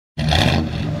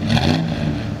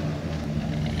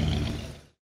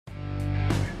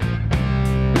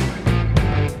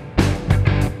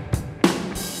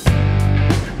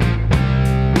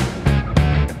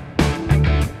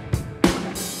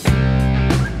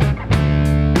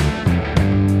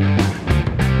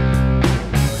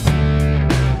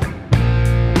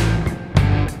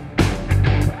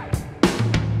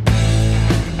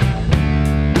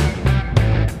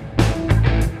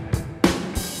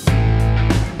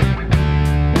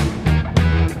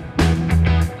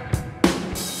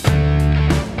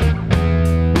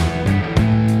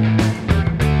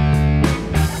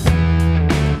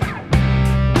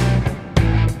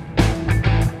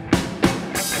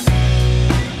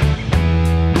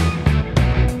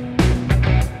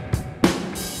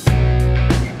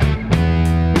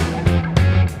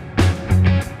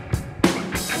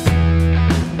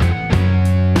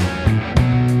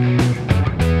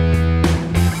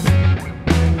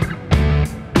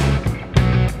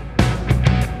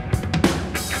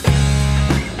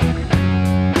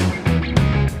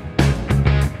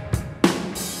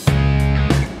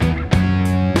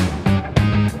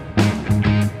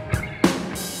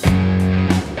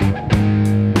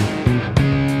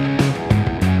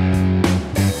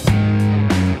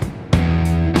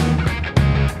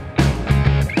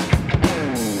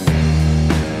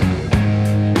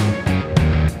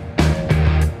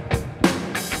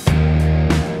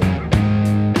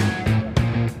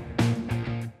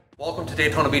to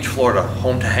Daytona Beach, Florida,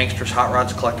 home to Hankster's Hot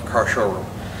Rods Collector Car Showroom.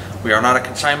 We are not a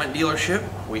consignment dealership.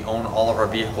 We own all of our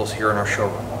vehicles here in our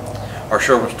showroom. Our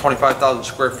showroom is 25,000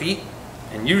 square feet,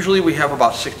 and usually we have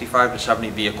about 65 to 70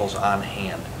 vehicles on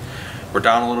hand. We're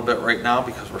down a little bit right now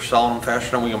because we're selling them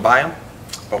faster than we can buy them,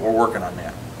 but we're working on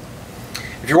that.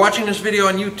 If you're watching this video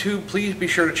on YouTube, please be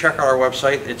sure to check out our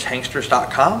website. It's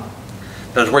hanksters.com.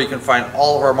 That is where you can find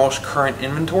all of our most current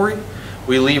inventory.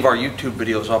 We leave our YouTube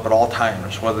videos up at all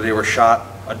times, whether they were shot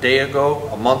a day ago,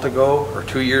 a month ago, or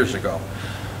 2 years ago.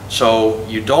 So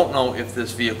you don't know if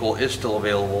this vehicle is still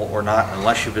available or not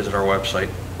unless you visit our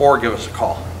website or give us a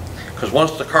call. Because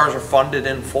once the cars are funded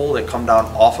in full, they come down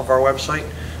off of our website.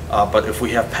 But if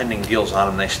we have pending deals on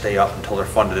them, they stay up until they're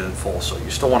funded in full. So you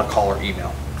still want to call or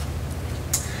email.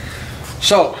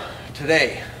 So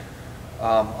today,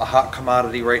 a hot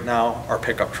commodity right now are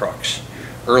pickup trucks.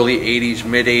 Early 80s,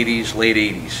 mid 80s, late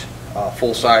 80s,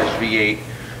 full-size V8,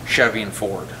 Chevy and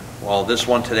Ford. Well, this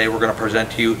one today we're going to present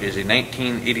to you is a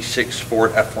 1986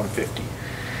 Ford F-150.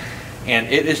 And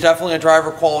it is definitely a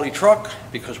driver quality truck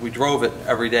because we drove it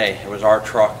every day. It was our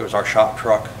truck, it was our shop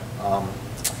truck.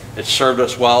 It served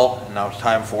us well, and now it's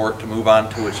time for it to move on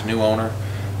to its new owner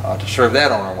to serve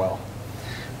that owner well.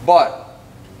 But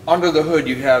under the hood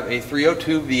you have a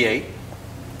 302 V8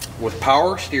 with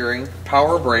power steering,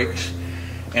 power brakes,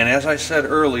 and as I said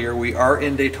earlier, we are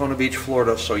in Daytona Beach,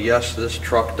 Florida, so yes, this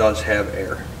truck does have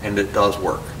air, and it does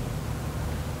work.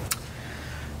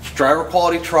 It's a driver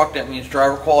quality truck. That means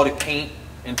driver quality paint,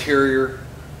 interior,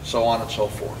 so on and so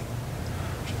forth.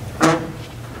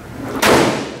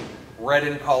 Red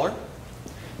in color.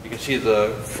 You can see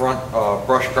the front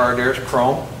brush guard there is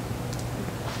chrome.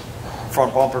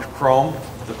 Front bumper's chrome.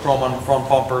 The chrome on the front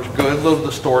bumper is good, a little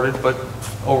distorted, but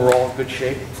overall in good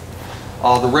shape.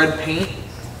 The red paint.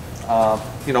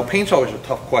 You know, paint's always a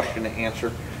tough question to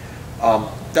answer.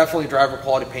 Definitely driver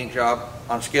quality paint job.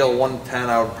 On a scale of 1 to 10,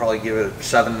 I would probably give it a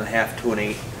 7.5 to an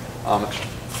 8.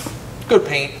 It's good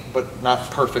paint, but not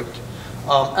perfect.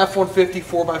 F-150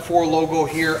 4x4 logo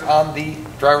here on the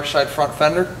driver's side front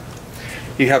fender.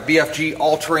 You have BFG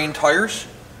all-terrain tires.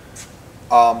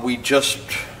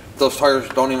 Those tires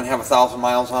don't even have 1,000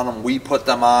 miles on them. We put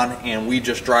them on and we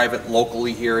just drive it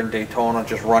locally here in Daytona,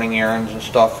 just running errands and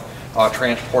stuff.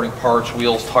 Transporting parts,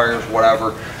 wheels, tires,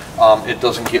 whatever. It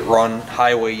doesn't get run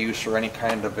highway use or any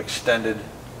kind of extended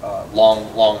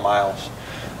long miles.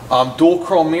 Dual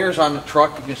chrome mirrors on the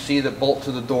truck. You can see that bolt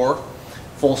to the door,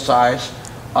 full size.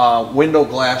 Window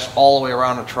glass all the way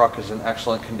around the truck is in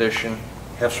excellent condition.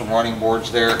 Have some running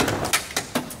boards there.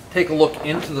 Take a look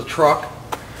into the truck.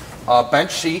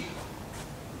 Bench seat.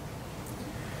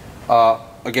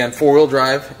 Again, 4-wheel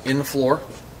drive in the floor.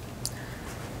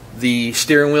 The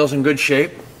steering wheel's in good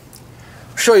shape.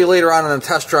 I'll show you later on in the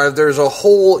test drive. There's a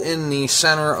hole in the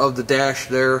center of the dash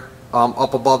there,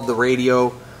 up above the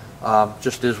radio.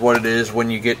 Just is what it is when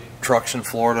you get trucks in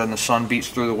Florida and the sun beats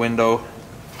through the window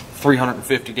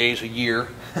 350 days a year,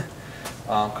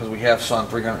 because we have sun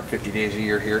 350 days a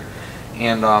year here.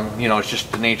 And you know, it's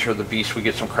just the nature of the beast. We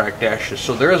get some cracked dashes.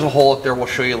 So there is a hole up there. We'll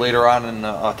show you later on in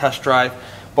the test drive.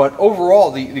 But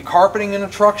overall, the carpeting in the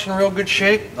truck's in real good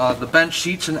shape. The bench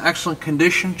seat's in excellent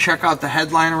condition. Check out the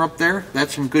headliner up there.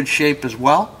 That's in good shape as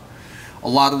well. A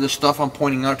lot of this stuff I'm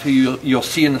pointing out to you, you'll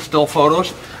see in the still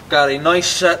photos. Got a nice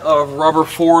set of rubber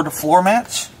Ford floor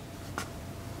mats.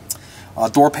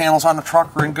 Door panels on the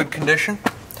truck are in good condition.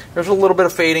 There's a little bit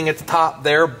of fading at the top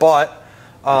there, but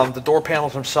the door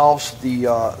panels themselves, the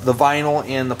vinyl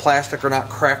and the plastic are not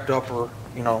cracked up or,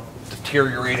 you know,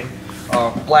 deteriorating.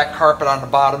 Black carpet on the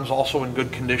bottom is also in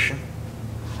good condition.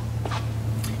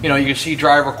 You know, you can see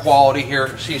driver quality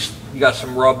here. See, you got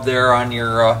some rub there on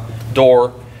your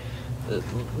door. The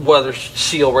weather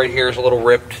seal right here is a little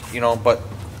ripped, you know, but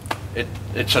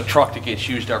it's a truck that gets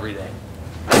used every day.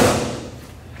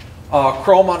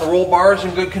 Chrome on the roll bar is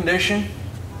in good condition.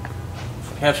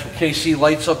 Have some KC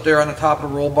lights up there on the top of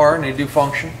the roll bar, and they do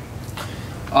function.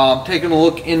 Taking a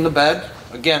look in the bed.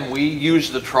 Again, we use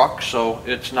the truck, so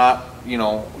it's not, you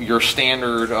know, your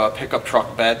standard pickup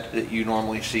truck bed that you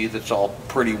normally see that's all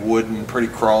pretty wood and pretty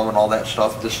chrome and all that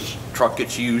stuff. This truck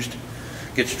gets used,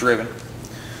 gets driven.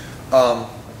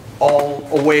 All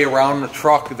the way around the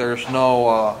truck, there's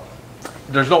no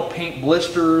paint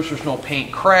blisters, there's no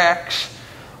paint cracks,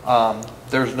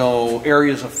 there's no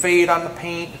areas of fade on the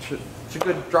paint. It's a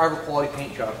good driver quality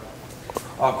paint job.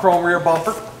 Chrome rear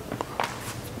bumper.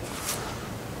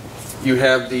 You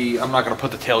have the, I'm not going to put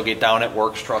the tailgate down, it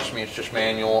works, trust me, it's just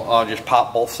manual. Just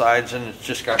pop both sides and it's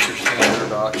just got your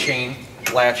standard chain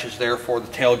latches there for the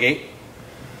tailgate.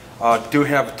 Do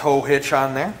have a tow hitch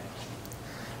on there.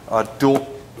 Dual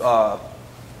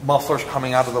mufflers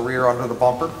coming out of the rear under the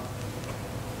bumper.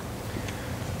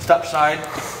 Step side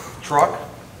truck.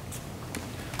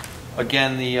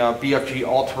 Again, the BFG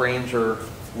all-terrains are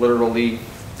literally,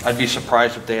 I'd be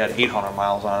surprised if they had 800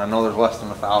 miles on. I know there's less than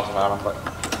 1,000 on them,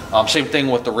 but same thing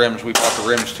with the rims. We bought the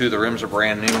rims too. The rims are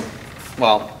brand new.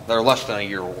 Well, they're less than a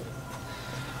year old.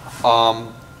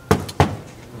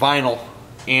 Vinyl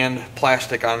and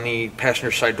plastic on the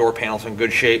passenger side door panels in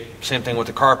good shape. Same thing with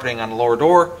the carpeting on the lower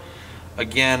door.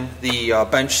 Again, the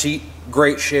bench seat,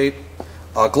 great shape.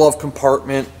 Glove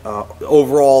compartment,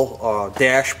 overall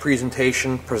dash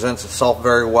presentation presents itself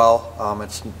very well.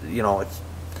 It's, you know, it's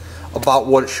about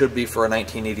what it should be for a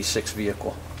 1986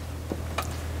 vehicle.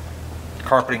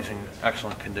 Carpeting's in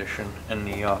excellent condition in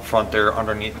the front there,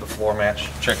 underneath the floor mats.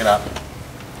 Check it out.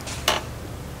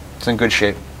 It's in good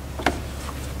shape.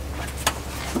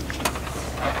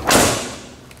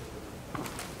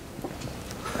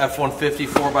 F-150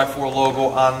 4x4 logo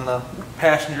on the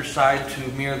passenger side to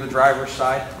mirror the driver's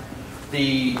side.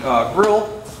 The grill,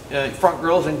 front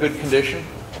grill is in good condition.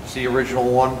 It's the original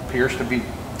one. Appears to be,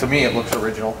 to me it looks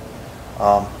original.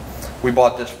 We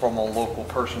bought this from a local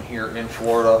person here in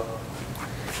Florida.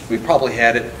 We probably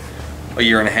had it a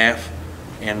year and a half,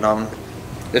 and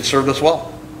it served us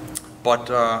well. But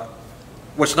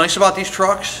what's nice about these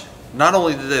trucks, not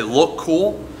only do they look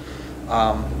cool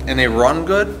and they run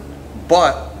good,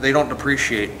 but they don't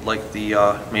depreciate like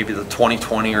the maybe the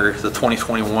 2020 or the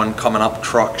 2021 coming up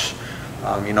trucks.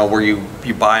 You know, where you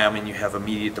buy them and you have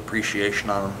immediate depreciation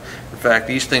on them. In fact,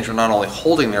 these things are not only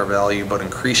holding their value but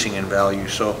increasing in value.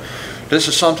 So this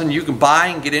is something you can buy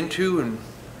and get into and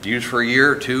use for a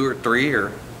year or 2 or 3,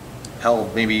 or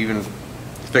hell, maybe even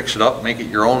fix it up, make it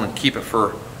your own, and keep it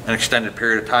for an extended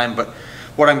period of time. But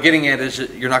what I'm getting at is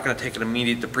that you're not going to take an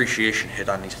immediate depreciation hit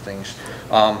on these things.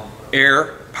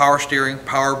 Air, power steering,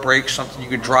 power brakes, something you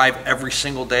can drive every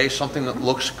single day, something that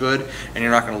looks good, and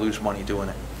you're not going to lose money doing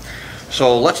it.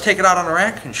 So let's take it out on the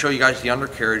rack and show you guys the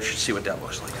undercarriage and see what that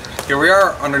looks like. Here we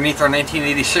are underneath our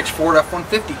 1986 Ford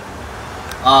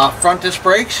F-150. Front disc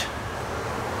brakes.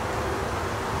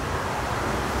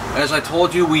 As I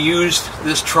told you, we used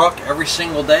this truck every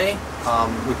single day.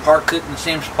 We parked it in the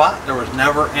same spot. There was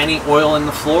never any oil in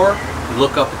the floor. You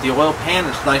look up at the oil pan,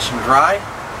 it's nice and dry.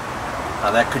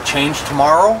 That could change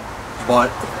tomorrow, but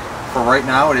for right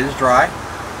now it is dry.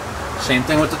 Same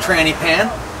thing with the tranny pan.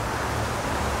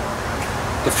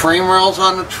 The frame rails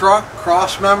on the truck,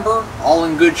 cross member, all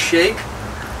in good shape.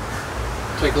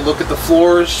 Take a look at the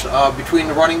floors between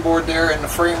the running board there and the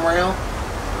frame rail.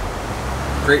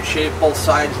 Great shape, both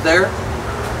sides there.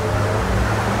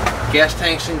 Gas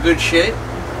tank's in good shape.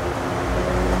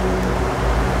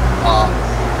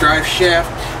 Drive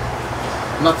shaft,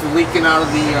 nothing leaking out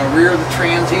of the rear of the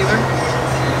trans either.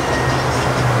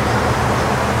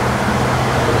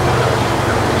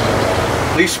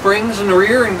 Leaf springs in the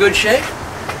rear in good shape.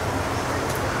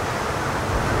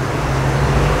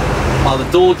 The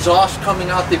dual exhaust coming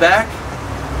out the back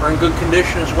are in good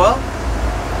condition as well.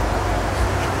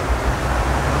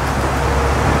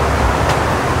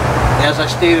 As I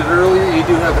stated earlier, you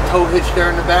do have a tow hitch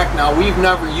there in the back. Now, we've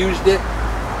never used it.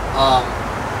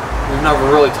 We've never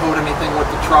really towed anything with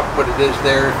the truck, but it is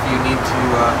there if you need to,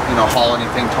 you know, haul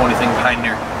anything, tow anything behind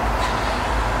there.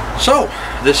 So,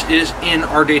 this is in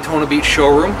our Daytona Beach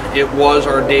showroom. It was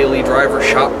our daily driver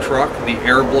shop truck. The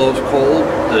air blows cold.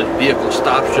 The vehicle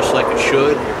stops just like it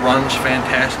should. It runs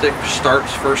fantastic.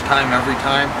 Starts first time every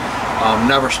time.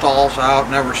 Never stalls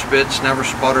out, never spits, never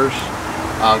sputters.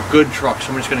 Good truck.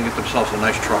 Somebody's going to get themselves a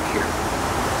nice truck here.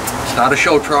 It's not a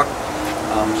show truck.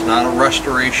 It's not a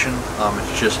restoration.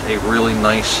 It's just a really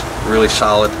nice, really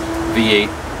solid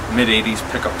V8 mid-80s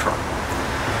pickup truck.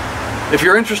 If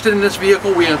you're interested in this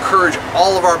vehicle, we encourage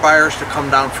all of our buyers to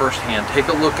come down firsthand. Take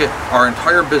a look at our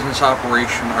entire business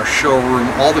operation, our showroom,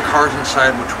 all the cars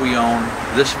inside which we own,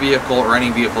 this vehicle or any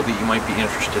vehicle that you might be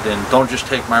interested in. Don't just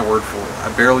take my word for it.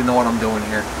 I barely know what I'm doing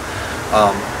here.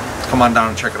 Come on down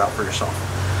and check it out for yourself.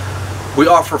 We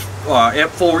offer at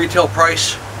full retail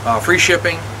price, free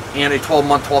shipping, and a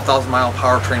 12-month, 12,000 mile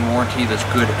powertrain warranty that's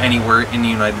good anywhere in the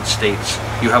United States.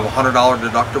 You have a $100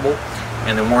 deductible,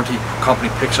 and the warranty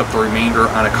company picks up the remainder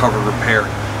on a covered repair.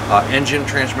 Engine,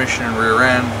 transmission, and rear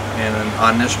end, and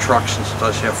on this truck, since it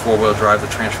does have four-wheel drive, the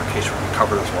transfer case will be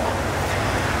covered as well.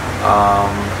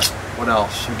 What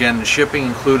else? Again, the shipping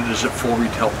included is at full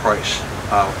retail price.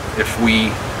 If we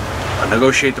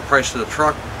negotiate the price of the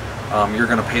truck, you're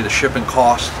going to pay the shipping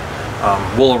cost.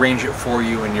 We'll arrange it for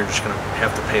you, and you're just going to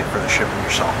have to pay for the shipping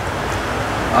yourself.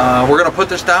 We're going to put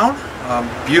this down.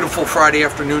 Beautiful Friday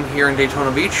afternoon here in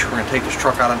Daytona Beach. We're going to take this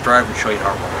truck out on drive and show you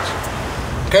how it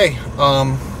runs. Okay,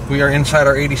 We are inside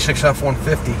our 86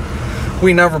 F-150.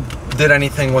 We never did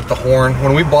anything with the horn.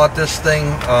 When we bought this thing,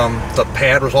 the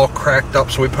pad was all cracked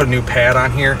up, so we put a new pad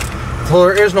on here. So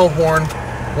there is no horn.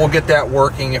 We'll get that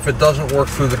working. If it doesn't work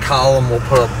through the column, we'll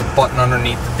put a button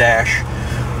underneath the dash.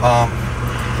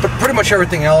 But pretty much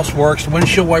everything else works. The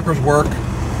windshield wipers work.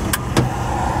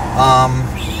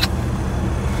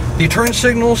 The turn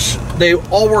signals, they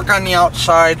all work on the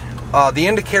outside. The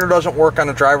indicator doesn't work on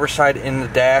the driver's side in the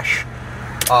dash.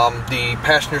 The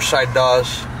passenger side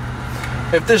does.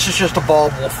 If this is just a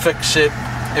bulb, we'll fix it.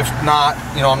 If not,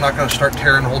 you know, I'm not going to start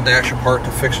tearing the whole dash apart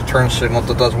to fix a turn signal if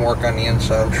it doesn't work on the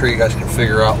inside. I'm sure you guys can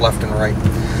figure out left and right.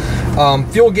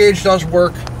 Fuel gauge does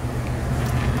work.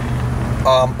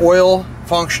 Oil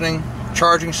functioning,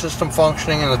 charging system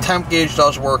functioning, and the temp gauge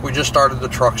does work. We just started the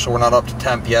truck, so we're not up to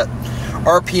temp yet.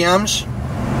 RPMs,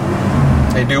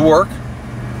 they do work.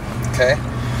 Okay.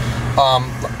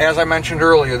 As I mentioned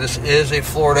earlier, this is a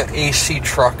Florida AC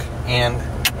truck, and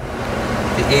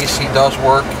the AC does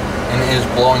work and is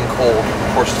blowing cold.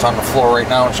 Of course, it's on the floor right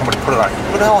now, and somebody put it on.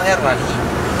 Who the hell had it on heat?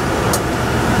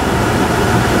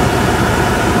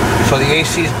 So the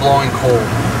AC is blowing cold.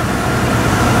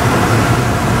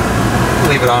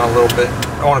 Leave it on a little bit.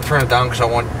 I want to turn it down because I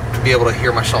want to be able to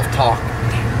hear myself talk.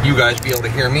 You guys be able to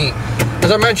hear me.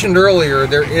 As I mentioned earlier,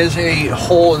 there is a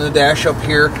hole in the dash up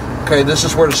here. Okay, this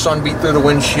is where the sun beat through the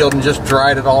windshield and just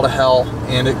dried it all to hell,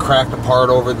 and it cracked apart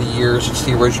over the years. It's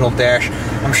the original dash.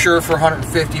 I'm sure for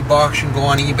 150 bucks you can go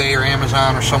on eBay or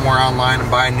Amazon or somewhere online and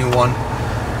buy a new one.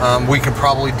 We could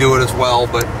probably do it as well,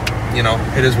 but you know,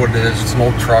 it is what it is. It's an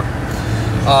old truck.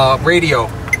 Radio.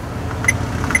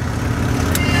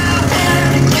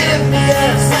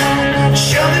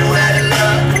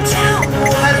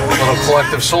 Little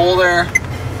collective soul there.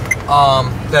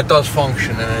 That does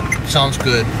function and it sounds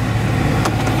good.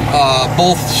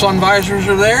 Both sun visors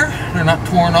are there. They're not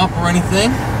torn up or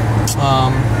anything.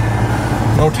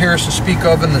 No tears to speak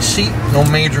of in the seat. No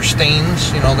major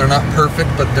stains. You know, they're not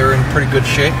perfect, but they're in pretty good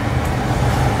shape.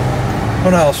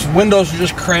 What else? Windows are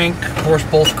just crank. Of course,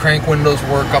 both crank windows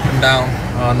work up and down.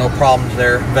 No problems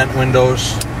there. Vent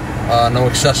windows. No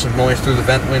excessive noise through the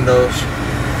vent windows.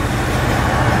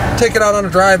 Take it out on a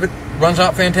drive. It runs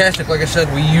out fantastic. Like I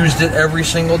said, we used it every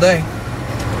single day.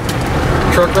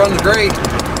 Truck runs great.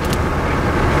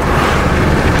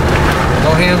 No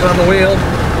hands on the wheel.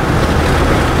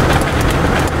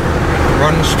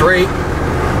 Running straight.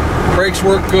 Brakes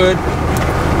work good.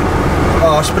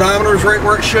 Speedometer is right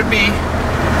where it should be.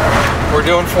 We're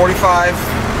doing 45,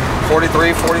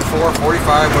 43, 44,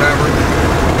 45, whatever.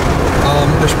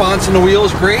 Response in the wheel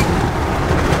is great.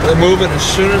 They're moving as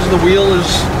soon as the wheel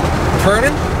is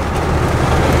turning.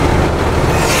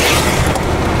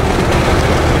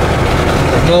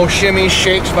 There's no shimmies,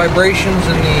 shakes, vibrations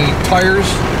in the tires.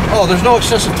 Oh, there's no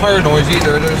excessive tire noise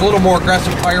either. There's a little more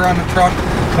aggressive tire on the truck.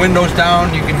 Windows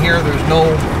down, you can hear there's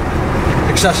no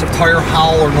excessive tire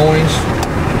howl or noise.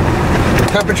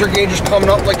 Temperature gauge is coming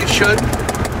up like it should.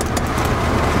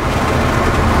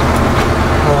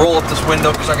 I'm gonna roll up this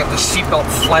window because I got this seatbelt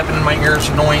flapping in my ear. It's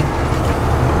annoying.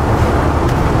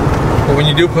 But when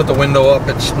you do put the window up,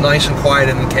 it's nice and quiet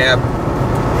in the cab.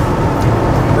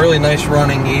 Really nice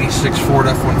running 86 Ford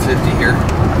F-150 here.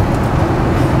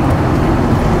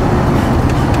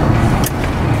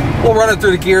 We'll run it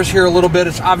through the gears here a little bit.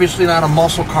 It's obviously not a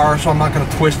muscle car, so I'm not going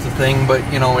to twist the thing, but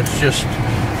you know, it's just,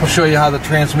 I'll show you how the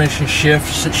transmission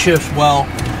shifts. It shifts well.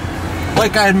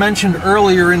 Like I had mentioned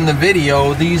earlier in the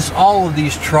video, all of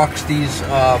these trucks, these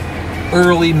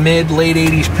early, mid, late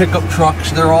 80s pickup trucks,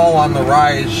 they're all on the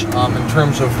rise in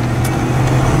terms of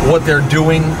what they're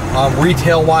doing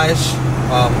retail-wise,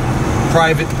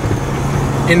 private,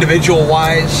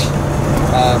 individual-wise.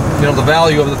 You know, the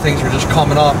value of the things are just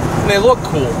coming up, and they look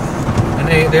cool, and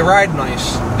they ride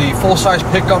nice. The full-size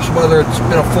pickups, whether it's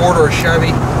been a Ford or a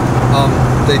Chevy,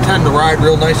 they tend to ride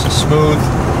real nice and smooth,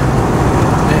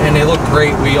 and they look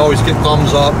great. We always get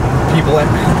thumbs up. People,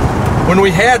 when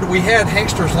we had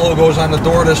Hankster's logos on the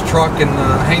door of this truck, and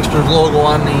Hankster's logo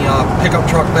on the pickup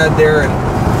truck bed there, and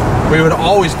we would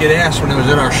always get asked when it was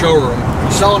in our showroom,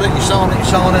 "You selling it? You selling it? You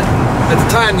selling it?" At the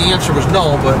time, the answer was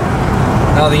no, but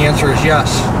now the answer is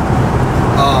yes.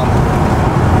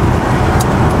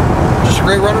 Just a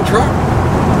great running truck.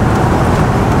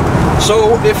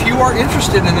 So if you are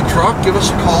interested in a truck, give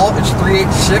us a call. It's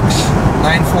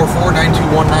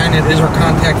 386-944-9219. It is our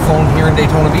contact phone here in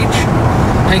Daytona Beach.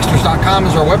 Hanksters.com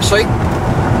is our website.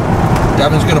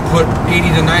 Devin's going to put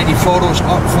 80 to 90 photos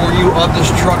up for you of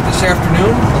this truck this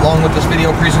afternoon, along with this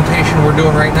video presentation we're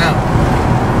doing right now.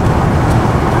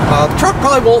 The truck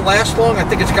probably won't last long. I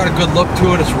think it's got a good look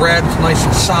to it. It's red, it's nice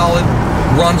and solid,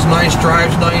 runs nice,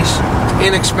 drives nice, it's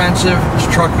inexpensive. This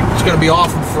truck is going to be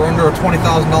offered for under a $20,000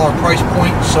 price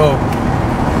point, so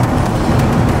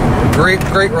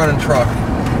great running truck.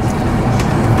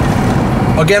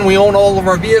 Again, we own all of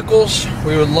our vehicles.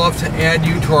 We would love to add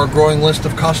you to our growing list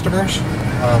of customers,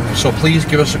 so please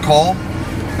give us a call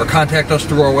or contact us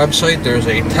through our website. There's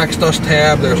a text us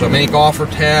tab, there's a make offer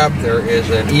tab, there is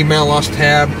an email us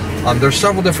tab. There's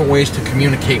several different ways to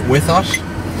communicate with us.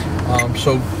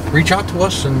 So reach out to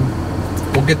us and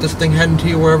we'll get this thing heading to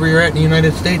you wherever you're at in the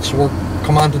United States, or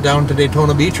come on down to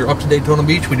Daytona Beach or up to Daytona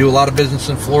Beach. We do a lot of business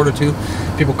in Florida too.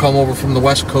 People come over from the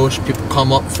West Coast, people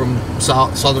come up from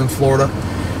southern Florida.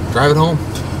 Drive it home.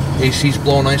 AC's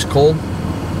blowing ice cold.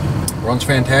 Runs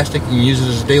fantastic. You can use it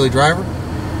as a daily driver.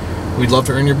 We'd love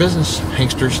to earn your business.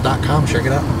 Hanksters.com. Check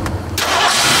it out.